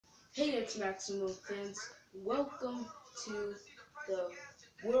Hey, it's Maximum fans. Welcome to the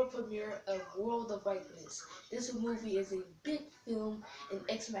world premiere of World of Lightnest. This movie is a big film in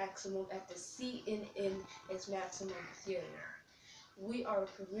X Maximum at the CNN X Maximum Theater. We are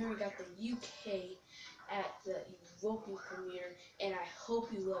premiering at the UK at the European premiere, and I hope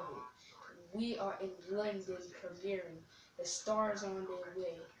you love it. We are in London premiering. The stars are on their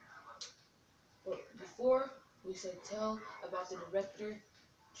way. But before we say tell about the director,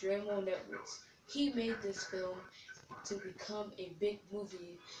 Dremel Networks. He made this film to become a big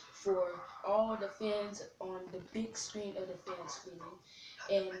movie for all the fans on the big screen of the fan screening,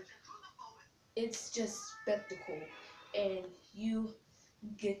 and it's just spectacle. And you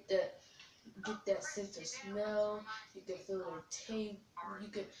get that sense of smell. You can feel the taste.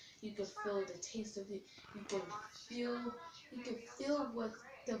 You can feel the taste of it. You can feel you can feel what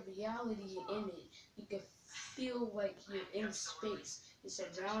the reality in it. You can feel like you're in space. You're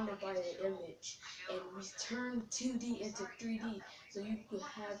surrounded by the image, and we turn 2D into 3D, so you could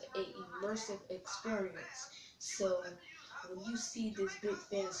have a immersive experience. So when you see this big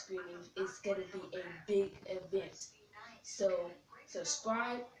fan screening, it's gonna be a big event. So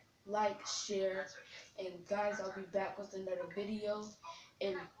subscribe, like, share, and guys, I'll be back with another video,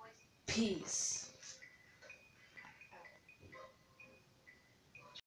 and peace.